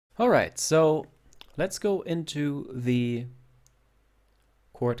All right, so let's go into the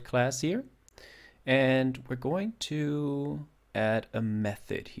court class here, and we're going to add a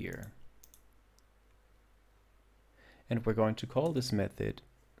method here. And we're going to call this method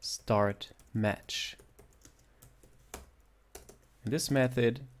start match. And this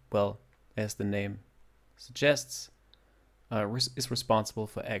method, well, as the name suggests, is responsible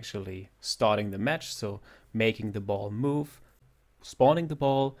for actually starting the match, so making the ball move, spawning the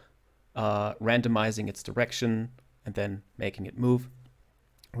ball, randomizing its direction, and then making it move,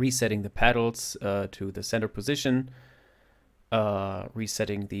 resetting the paddles to the center position,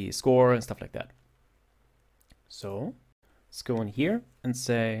 resetting the score and stuff like that. So let's go in here and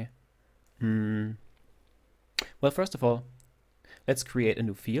say, well, first of all, let's create a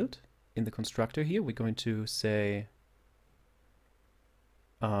new field in the constructor here. We're going to say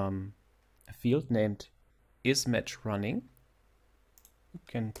a field named isMatchRunning. You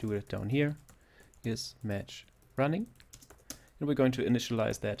can do it down here, isMatchRunning, and we're going to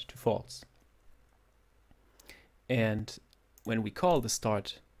initialize that to false. And when we call the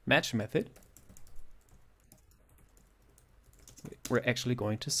start match method, we're actually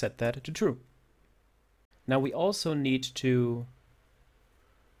going to set that to true. Now we also need to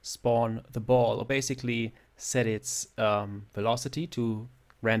spawn the ball, or basically set its velocity to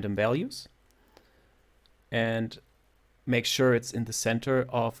random values and make sure it's in the center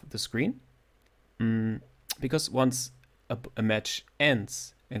of the screen, because once a match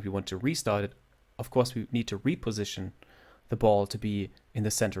ends and we want to restart it, of course we need to reposition the ball to be in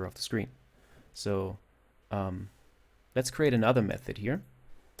the center of the screen. So let's create another method here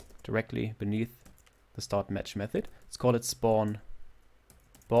directly beneath the start match method. Let's call it spawn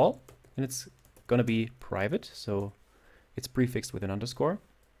ball, and it's gonna be private, so it's prefixed with an underscore.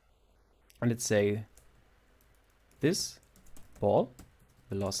 And let's say this ball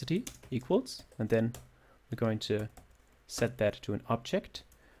velocity equals, and then we're going to set that to an object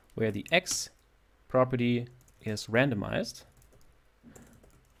where the x property is randomized.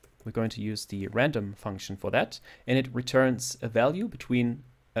 We're going to use the random function for that, and it returns a value between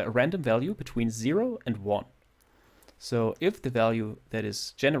a random value between 0 and 1. So if the value that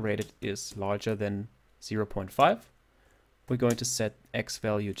is generated is larger than 0.5, we're going to set x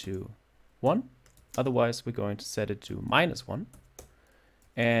value to 1. Otherwise, we're going to set it to -1.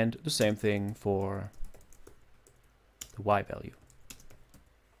 And the same thing for the y value.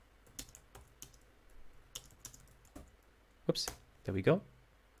 Whoops, there we go.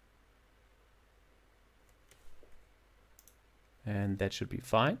 And that should be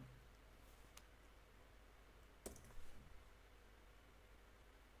fine.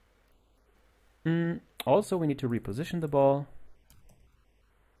 Also, we need to reposition the ball.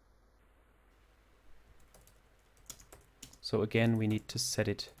 So again, we need to set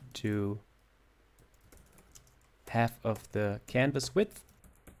it to half of the canvas width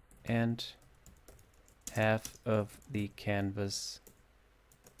and half of the canvas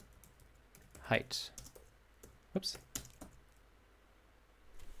height. Whoops.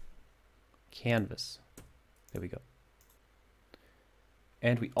 Canvas. There we go.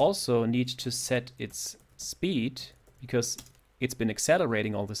 And we also need to set its speed, because it's been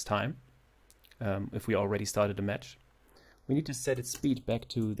accelerating all this time. If we already started a match, we need to set its speed back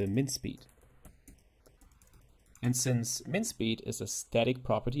to the min speed. And since min speed is a static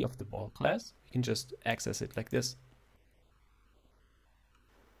property of the ball class, we can just access it like this.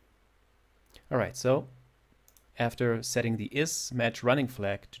 All right, so after setting the isMatchRunning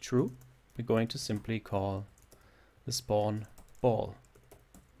flag to true, we're going to simply call the spawn ball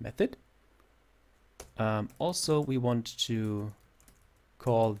method. Also, we want to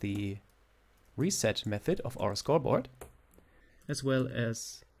call the reset method of our scoreboard, as well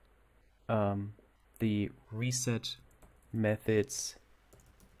as the reset methods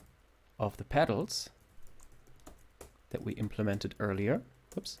of the paddles that we implemented earlier.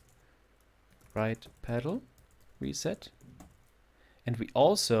 Oops. Right paddle reset. And we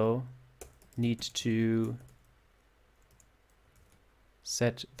also need to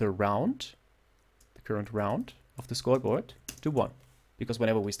set the round, the current round of the scoreboard, to 1, because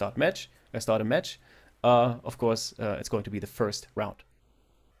whenever we start a match, of course, it's going to be the first round.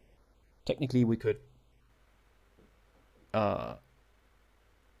 Technically, we could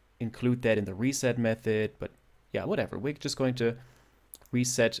include that in the reset method, but yeah, whatever. We're just going to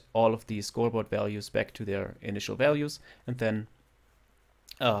reset all of the scoreboard values back to their initial values, and then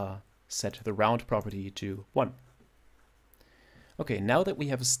set the round property to 1. Okay, now that we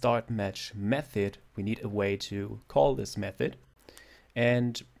have a start match method, we need a way to call this method.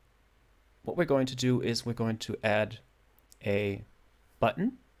 And what we're going to do is we're going to add a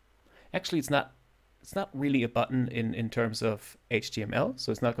button Actually, it's not really a button in terms of HTML,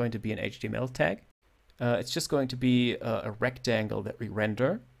 so it's not going to be an HTML tag. It's just going to be a rectangle that we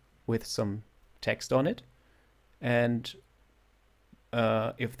render with some text on it. And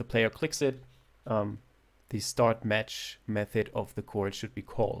if the player clicks it, the start match method of the chord should be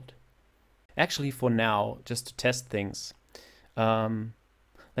called. Actually, for now, just to test things,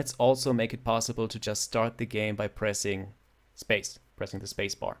 let's also make it possible to just start the game by pressing the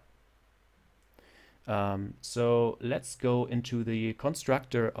space bar. So let's go into the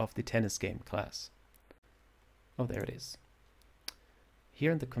constructor of the tennis game class. Oh, there it is.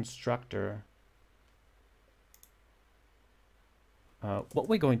 Here in the constructor, what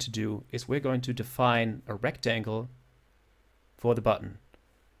we're going to do is we're going to define a rectangle for the button.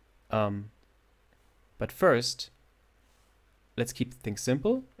 But first, let's keep things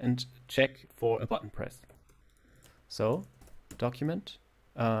simple and check for a button press. So, document,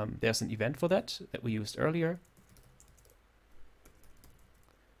 there's an event for that we used earlier,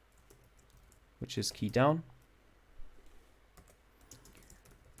 which is key down.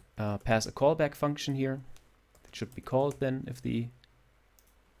 Pass a callback function here. That should be called then if the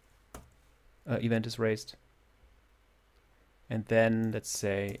event is raised. And then let's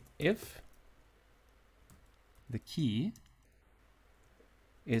say if the key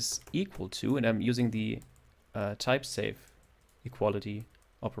is equal to, and I'm using the type safe equality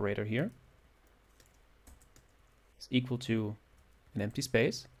operator here, is equal to an empty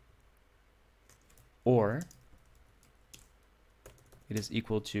space, or it is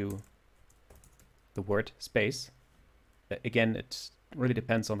equal to the word space. Again, it really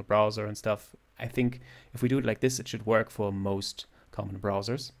depends on the browser and stuff. I think if we do it like this, it should work for most common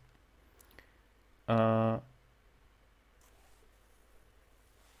browsers.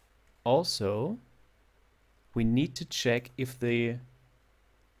 Also, we need to check if the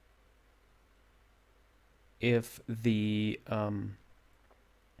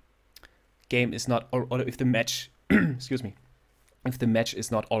game is not, or if the match, excuse me, if the match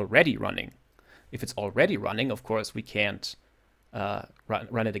is not already running. If it's already running, of course, we can't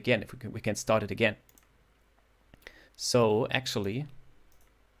run it again. If we can start it again. So actually,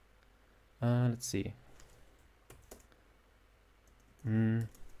 let's see.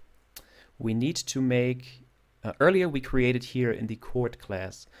 We need to make, earlier we created here in the chord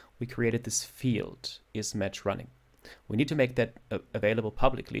class, we created this field, is match running. We need to make that available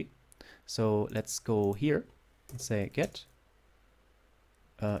publicly. So let's go here and say get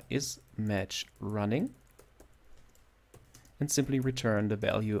is match running, and simply return the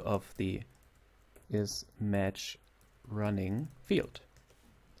value of the is match running field.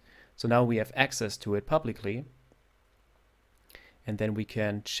 So now we have access to it publicly, and then we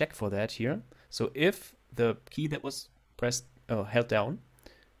can check for that here. So if the key that was pressed, held down,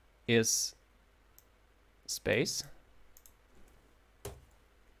 is space,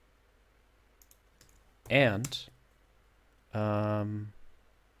 and hold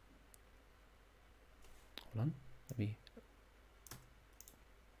on, let me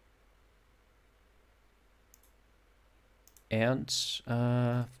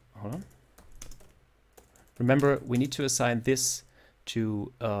hold on. Remember, we need to assign this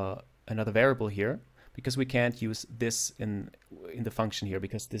to another variable here, because we can't use this in the function here,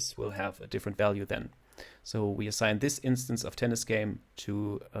 because this will have a different value then. So we assign this instance of tennis game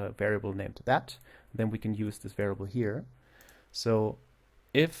to a variable named that. Then we can use this variable here. So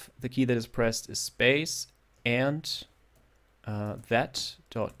if the key that is pressed is space and that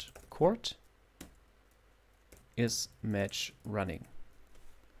dot chord is match running.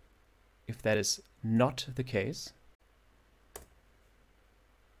 If that is not the case,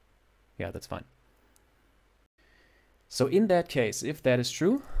 yeah, that's fine. So in that case, if that is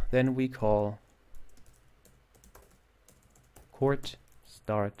true, then we call chord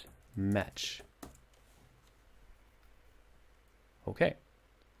start match. Okay,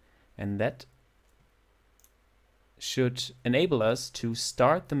 and that should enable us to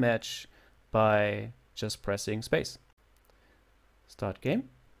start the match by just pressing space. Start game,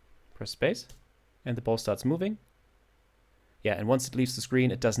 press space, and the ball starts moving. Yeah, and once it leaves the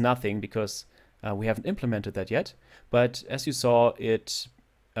screen, it does nothing because we haven't implemented that yet. But as you saw, it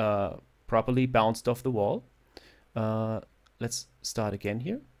properly bounced off the wall. Let's start again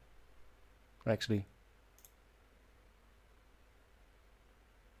here. Actually,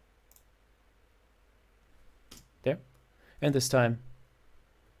 there. And this time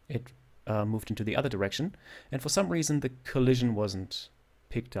it moved into the other direction. And for some reason, the collision wasn't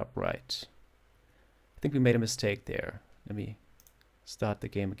picked up right. I think we made a mistake there. Let me start the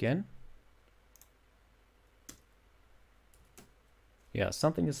game again. Yeah,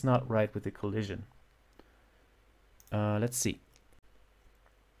 something is not right with the collision. Let's see.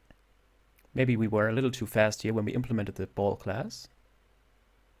 Maybe we were a little too fast here when we implemented the ball class.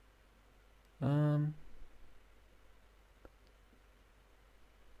 It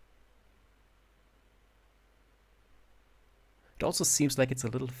also seems like it's a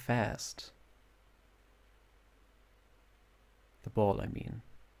little fast. The ball, I mean.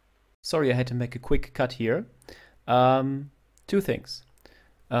 Sorry, I had to make a quick cut here. Two things.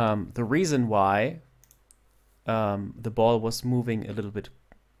 The reason why the ball was moving a little bit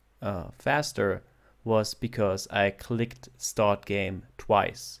faster was because I clicked start game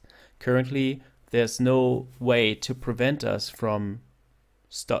twice. Currently, there's no way to prevent us from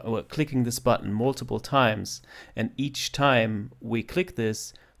clicking this button multiple times, and each time we click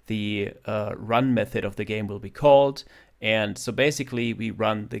this, the run method of the game will be called, and so basically we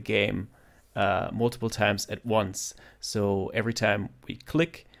run the game multiple times at once. So every time we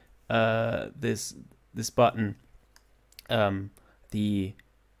click this button, the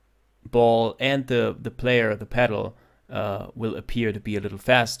ball and the player, the pedal, will appear to be a little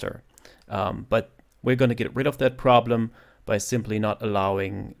faster. But we're going to get rid of that problem by simply not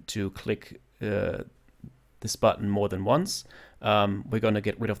allowing to click this button more than once. We're going to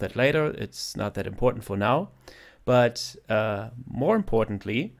get rid of that later. It's not that important for now. But more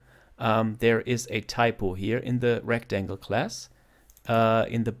importantly, there is a typo here in the rectangle class,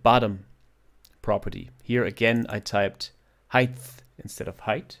 in the bottom property. Here again, I typed height instead of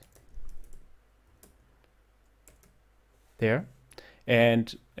height. There.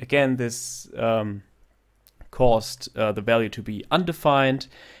 And again, this caused the value to be undefined,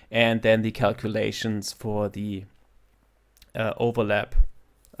 and then the calculations for the overlap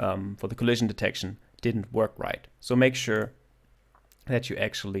for the collision detection didn't work right. So make sure that you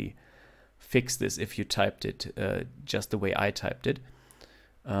actually fix this if you typed it just the way I typed it.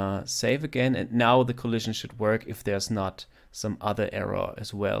 Save again, and now the collision should work if there's not some other error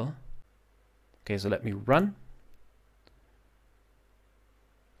as well. Okay, so let me run.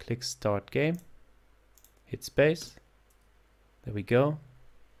 Click start game, hit space, there we go,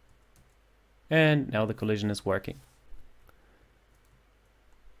 and now the collision is working.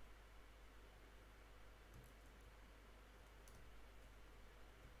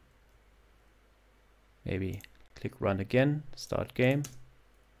 Maybe click run again, start game.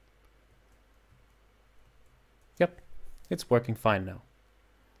 Yep, it's working fine now.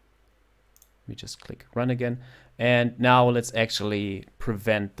 We just click run again, and now let's actually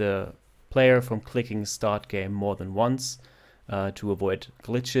prevent the player from clicking start game more than once to avoid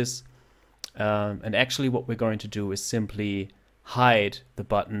glitches. And actually what we're going to do is simply hide the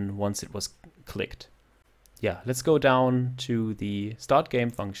button once it was clicked. Yeah, let's go down to the start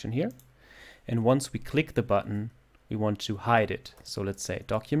game function here, and once we click the button we want to hide it. So let's say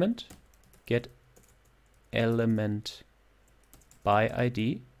document get element by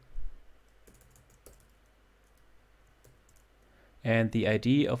ID, and the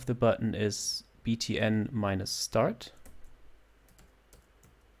ID of the button is btn minus start.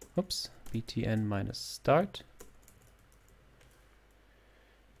 Oops, btn minus start.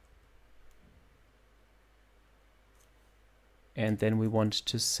 And then we want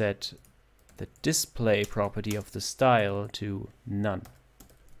to set the display property of the style to none.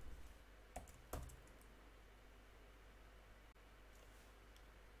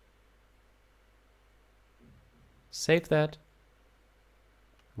 Save that.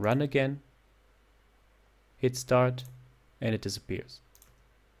 Run again, hit start, and it disappears.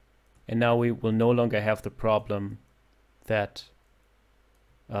 And now we will no longer have the problem that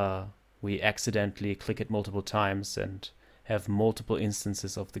we accidentally click it multiple times and have multiple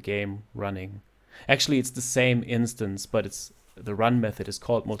instances of the game running. Actually, it's the same instance, but it's the run method is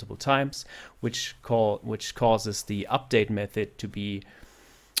called multiple times, which causes the update method to be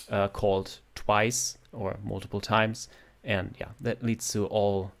called twice or multiple times. And yeah, that leads to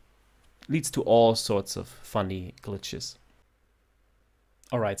all sorts of funny glitches.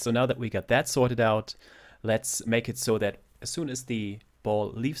 All right, so now that we got that sorted out, let's make it so that as soon as the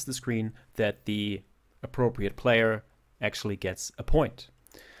ball leaves the screen, that the appropriate player actually gets a point.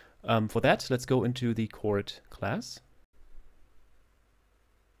 For that, let's go into the court class.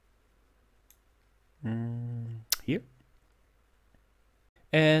 Here.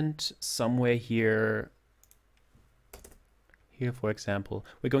 And somewhere here, for example,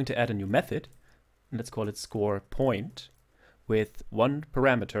 we're going to add a new method, and let's call it score point, with one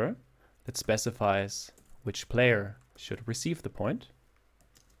parameter that specifies which player should receive the point.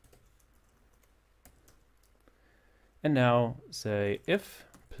 And now say if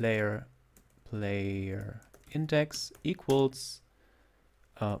player index equals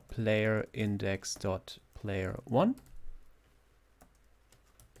player index dot player 1.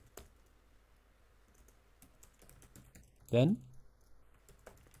 Then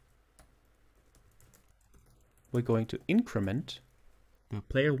we're going to increment the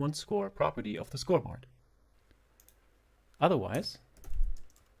player 1 score property of the scoreboard. Otherwise,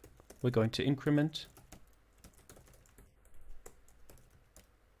 we're going to increment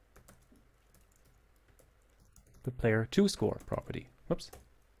the player 2 score property. Whoops.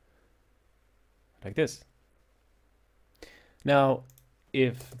 Like this. Now,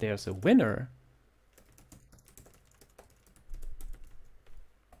 if there's a winner,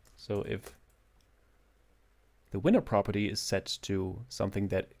 so if the winner property is set to something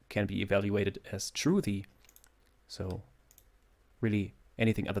that can be evaluated as truthy, so really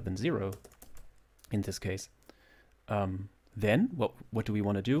anything other than 0 in this case, then what do we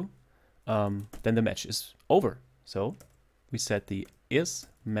want to do? Then the match is over. So we set the is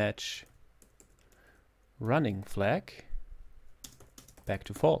match running flag back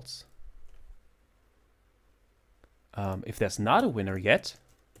to false. If there's not a winner yet,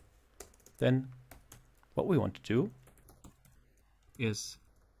 then what we want to do is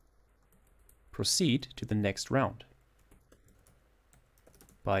proceed to the next round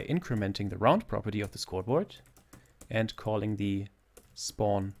by incrementing the round property of the scoreboard and calling the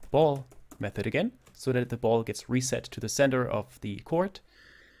spawn ball method again, so that the ball gets reset to the center of the court,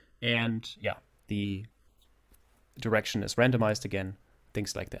 and yeah, the direction is randomized again,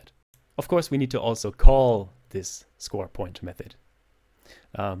 things like that. Of course, we need to also call this score point method.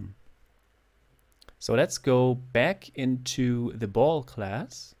 So let's go back into the ball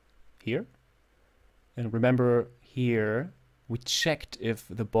class here, and remember here we checked if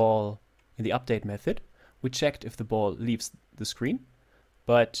the ball, in the update method, we checked if the ball leaves the screen,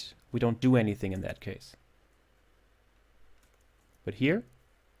 but we don't do anything in that case. But here,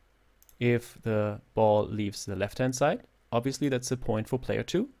 if the ball leaves the left-hand side, obviously that's a point for player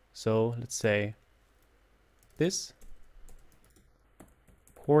 2. So let's say this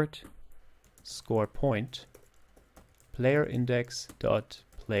court score point player index dot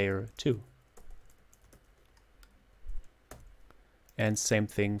player 2. And same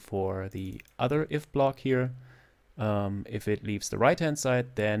thing for the other if block here. If it leaves the right-hand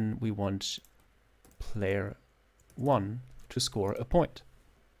side, then we want player 1 to score a point.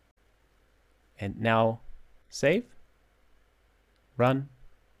 And now save, run,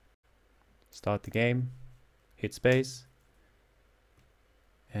 start the game, hit space,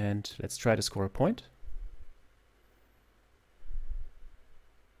 and let's try to score a point.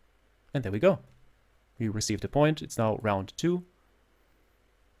 And there we go. We received a point. It's now round 2.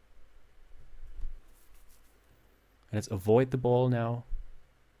 And let's avoid the ball now.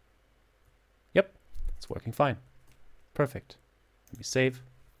 Yep, it's working fine. Perfect. Let me save.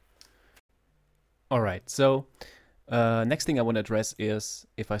 All right, so next thing I want to address is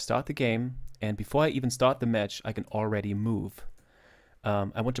if I start the game and before I even start the match, I can already move.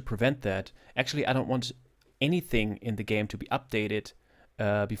 I want to prevent that. Actually, I don't want anything in the game to be updated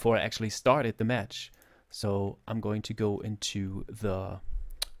before I actually started the match. So I'm going to go into the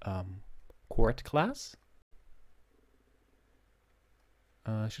court class.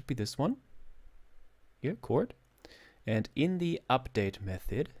 Should be this one. Here, court. And in the update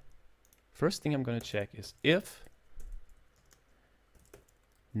method, first thing I'm going to check is if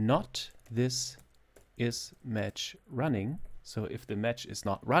not this is match running. So if the match is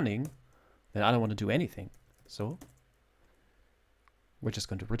not running, then I don't want to do anything. So we're just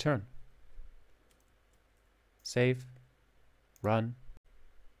going to return. Save, run,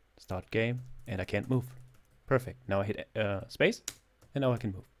 start game, and I can't move. Perfect. Now I hit space, and now I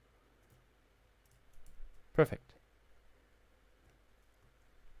can move. Perfect.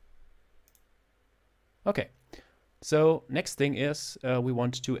 Okay. So next thing is we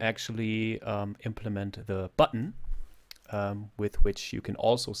want to actually implement the button with which you can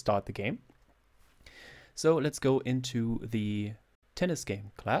also start the game. So let's go into the tennis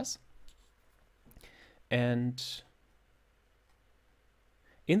game class. And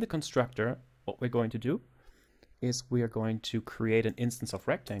in the constructor, what we're going to do is we are going to create an instance of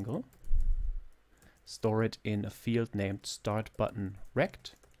rectangle, store it in a field named start button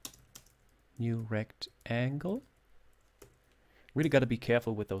rect, new rectangle. Really got to be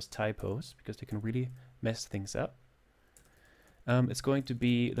careful with those typos because they can really mess things up. It's going to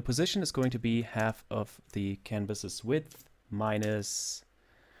be, the position is going to be half of the canvas's width minus,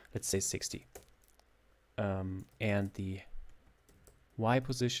 let's say 60. And the Y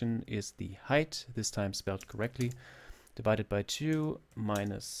position is the height, this time spelled correctly, divided by 2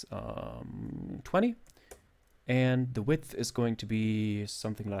 minus 20. And the width is going to be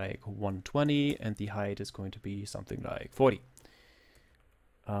something like 120, and the height is going to be something like 40.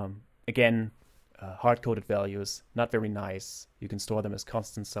 Again, hard-coded values, not very nice. You can store them as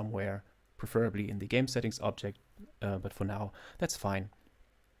constants somewhere, preferably in the game settings object, but for now, that's fine.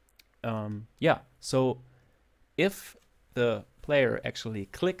 Yeah, so if the player actually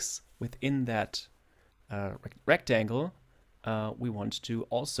clicks within that rectangle, we want to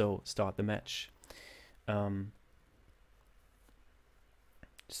also start the match.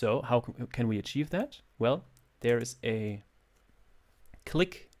 So how can we achieve that? Well, there is a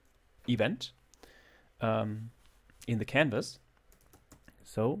click event in the canvas.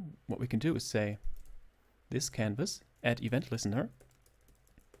 So what we can do is say this canvas add event listener.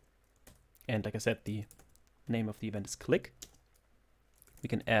 And like I said, the name of the event is click. We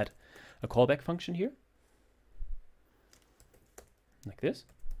can add a callback function here, like this.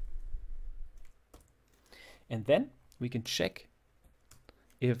 And then we can check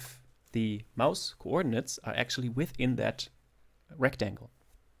if the mouse coordinates are actually within that rectangle.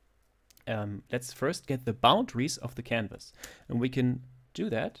 Let's first get the boundaries of the canvas. And we can do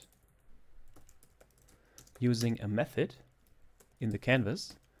that using a method in the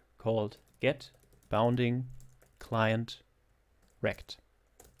canvas called getBoundingClientRect.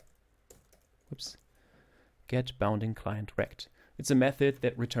 Oops. getBoundingClientRect. It's a method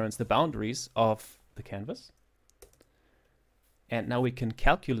that returns the boundaries of the canvas. And now we can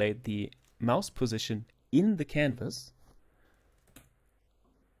calculate the mouse position in the canvas.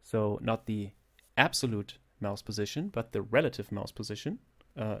 So not the absolute mouse position, but the relative mouse position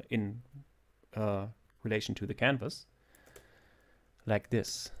in relation to the canvas. Like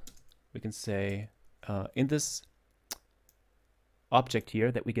this. We can say in this object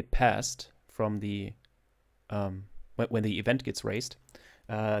here that we get passed from the when the event gets raised,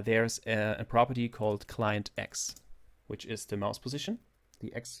 there's a property called clientX, which is the mouse position,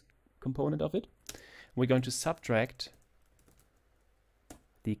 the X component of it. We're going to subtract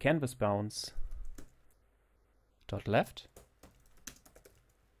the canvas bounds dot left.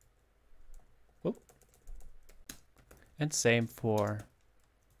 Whoop. And same for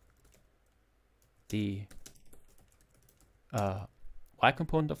the Y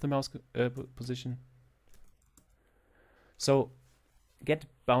component of the mouse position. So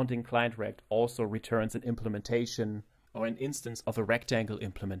getBoundingClientRect also returns an implementation or an instance of a rectangle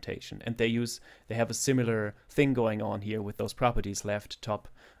implementation, and they have a similar thing going on here with those properties left, top.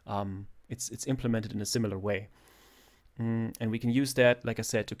 It's implemented in a similar way, and we can use that, like I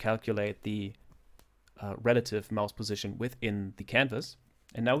said, to calculate the relative mouse position within the canvas.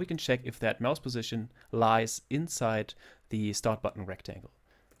 And now we can check if that mouse position lies inside the start button rectangle.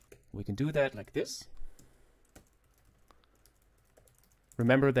 We can do that like this.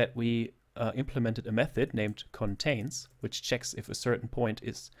 Remember that we implemented a method named contains, which checks if a certain point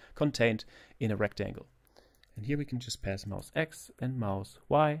is contained in a rectangle. And here we can just pass mouse X and mouse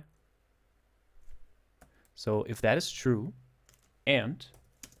Y. So if that is true, and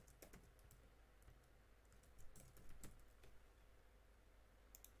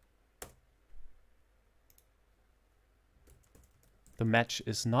the match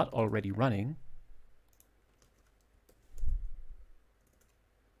is not already running,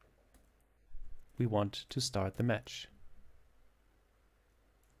 we want to start the match.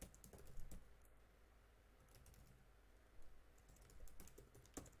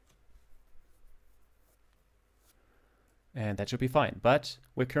 And that should be fine, but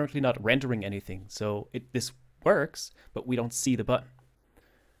we're currently not rendering anything, so this works, but we don't see the button.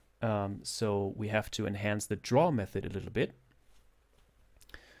 So we have to enhance the draw method a little bit.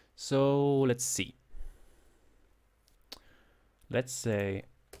 So let's see. Let's say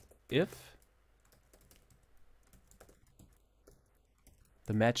if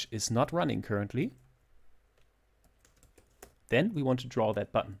the match is not running currently, then we want to draw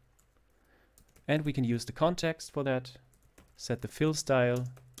that button. And we can use the context for that, set the fill style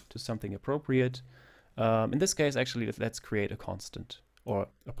to something appropriate. In this case, actually, let's create a constant or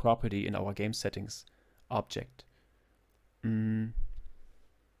a property in our game settings object. Let's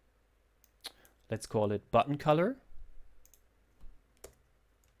call it button color.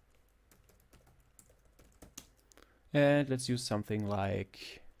 And let's use something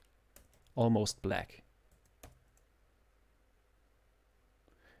like almost black.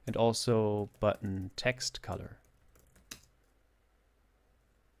 And also button text color.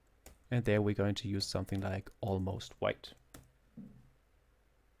 And there we're going to use something like almost white.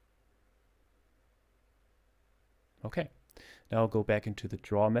 Okay, now I'll go back into the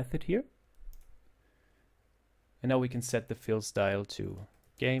draw method here. And now we can set the fill style to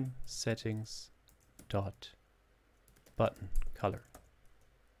game settings dot button color.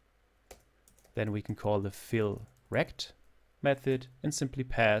 Then we can call the fill rect method and simply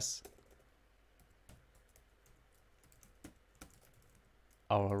pass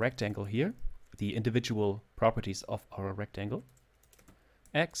our rectangle here, the individual properties of our rectangle,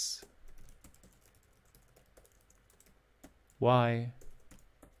 x, y,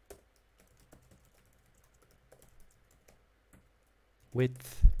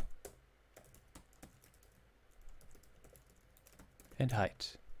 width, and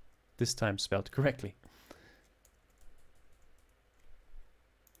height. This time spelled correctly.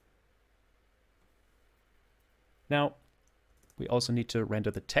 Now, we also need to render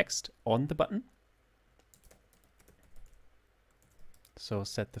the text on the button. So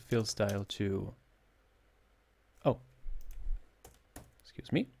set the fill style to,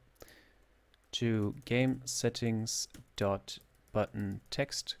 to game settings dot button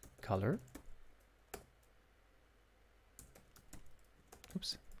text color.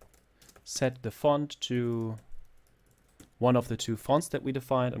 Oops. Set the font to one of the two fonts that we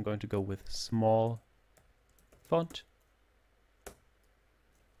defined. I'm going to go with small font.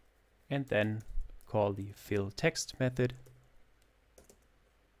 And then call the fill text method.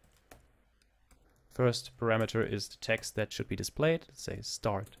 First parameter is the text that should be displayed. Let's say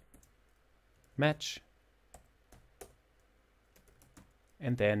start match.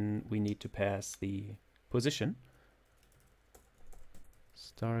 And then we need to pass the position.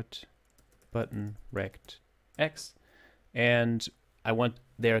 Start button rect x. And I want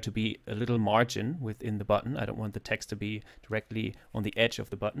there to be a little margin within the button. I don't want the text to be directly on the edge of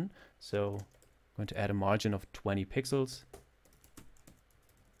the button. So I'm going to add a margin of 20 pixels.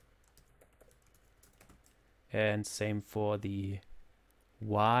 And same for the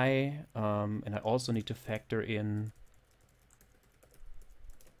Y. And I also need to factor in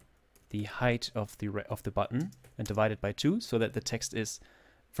the height of the button and divide it by 2 so that the text is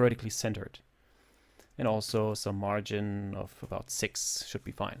vertically centered. And also some margin of about 6 should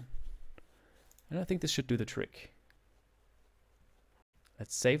be fine. And I think this should do the trick.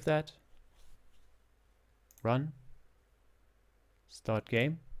 Let's save that. Run. Start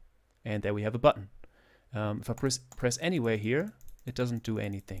game. And there we have a button. If I press anywhere here, it doesn't do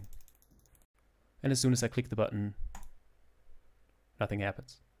anything. And as soon as I click the button, nothing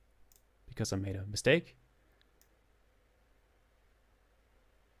happens because I made a mistake.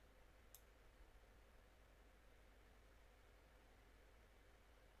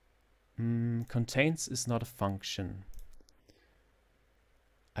 Contains is not a function.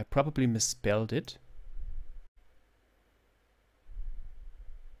 I probably misspelled it.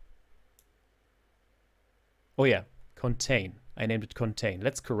 Oh yeah, contain. I named it contain.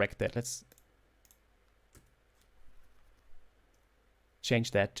 Let's correct that. Let's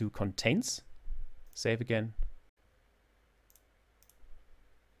change that to contains. Save again.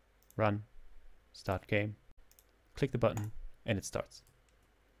 Run. Start game. Click the button and it starts.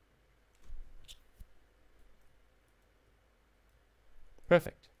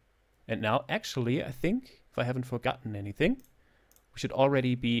 Perfect. And now actually I think, if I haven't forgotten anything, we should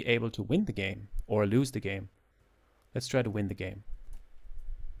already be able to win the game or lose the game. Let's try to win the game.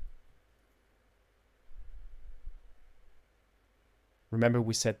 Remember,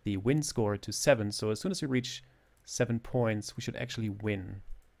 we set the win score to 7, so as soon as we reach 7 points, we should actually win.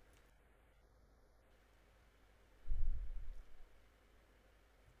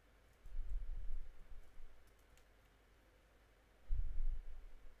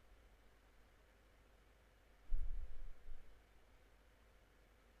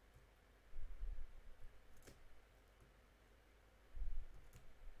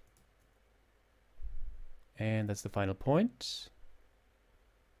 And that's the final point.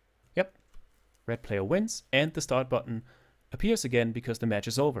 Yep, red player wins, and the start button appears again because the match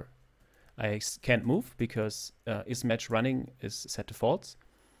is over. I can't move because is match running is set to false.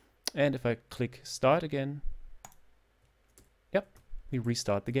 And if I click start again, yep, we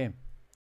restart the game.